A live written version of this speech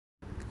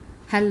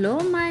Hello,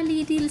 my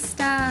little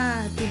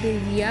star.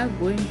 Today we are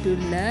going to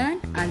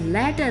learn our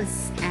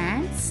letters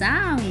and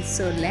sounds.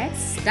 So let's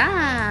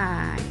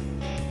start.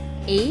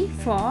 A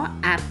for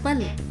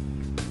apple.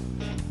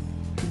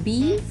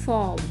 B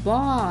for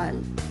ball.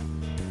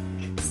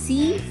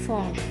 C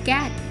for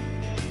cat.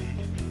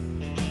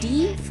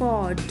 D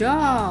for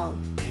dog.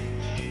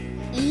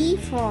 E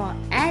for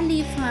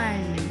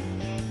elephant.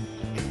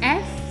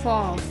 F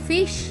for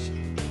fish.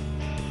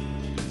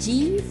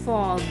 G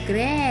for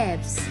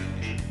grapes.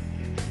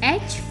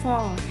 H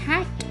for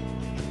hat.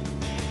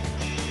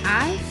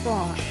 I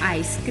for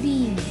ice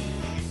cream.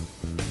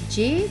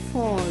 J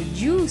for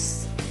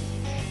juice.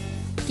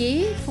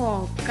 K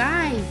for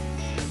kite.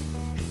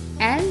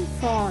 L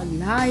for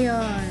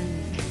lion.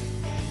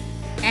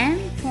 M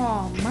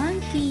for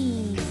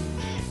monkey.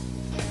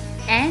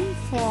 N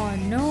for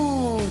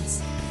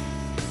nose.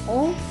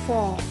 O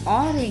for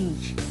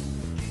orange.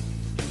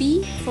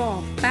 P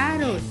for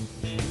parrot.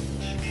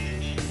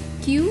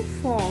 Q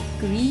for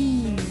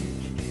queen.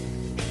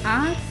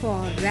 R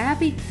for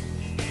rabbit.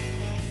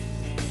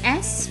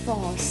 S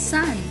for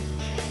sun.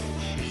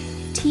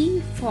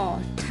 T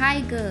for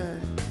tiger.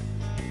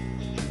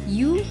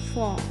 U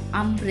for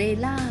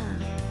umbrella.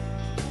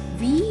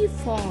 V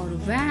for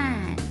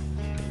van.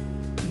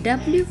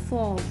 W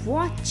for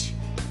watch.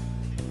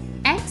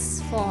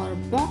 X for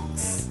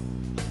box.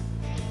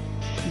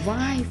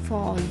 Y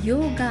for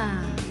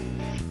yoga.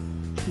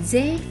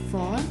 Z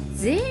for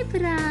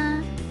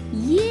zebra.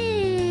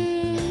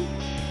 Yay!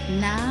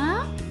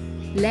 Now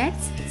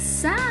let's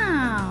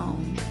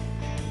sound.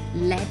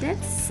 Let it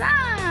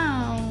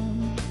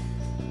sound.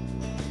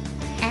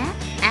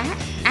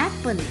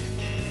 Apple.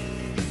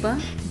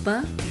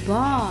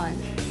 Ball.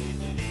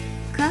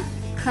 Cat.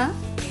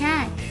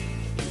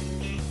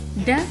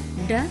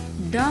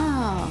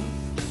 Dog.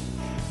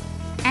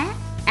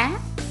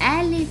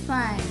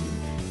 Elephant.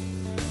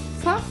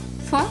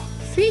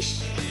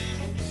 Fish.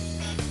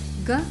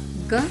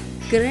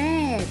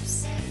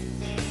 Grapes.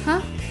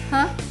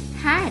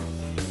 Hat.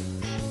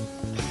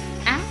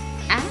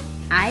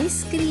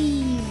 Ice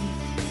cream.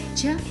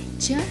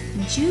 Juice.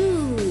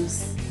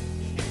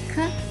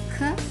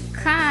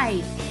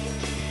 Kite.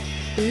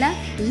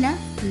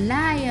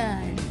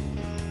 Lion.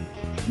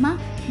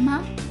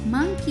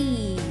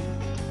 Monkey.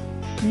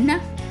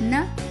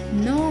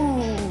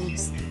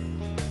 Nose.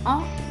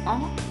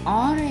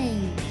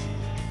 Orange.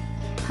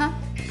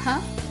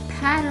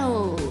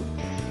 Parrot.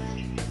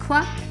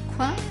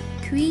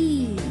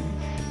 Queen.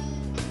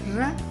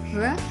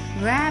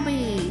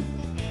 Rabbit.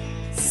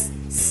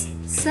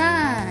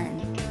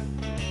 Sun.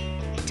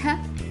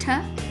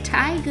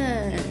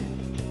 Tiger.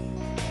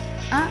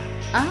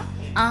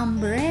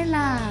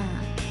 Umbrella.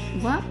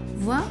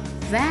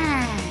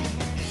 Van.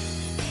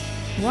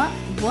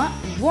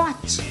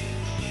 Watch.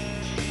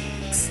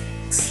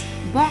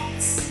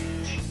 Box.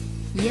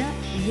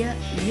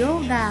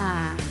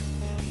 Yoga.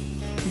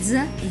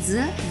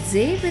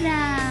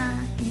 Zebra.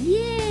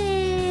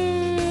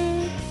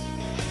 Yay!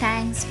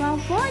 Thanks for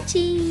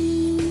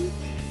watching.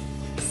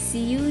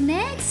 See you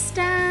next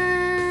time.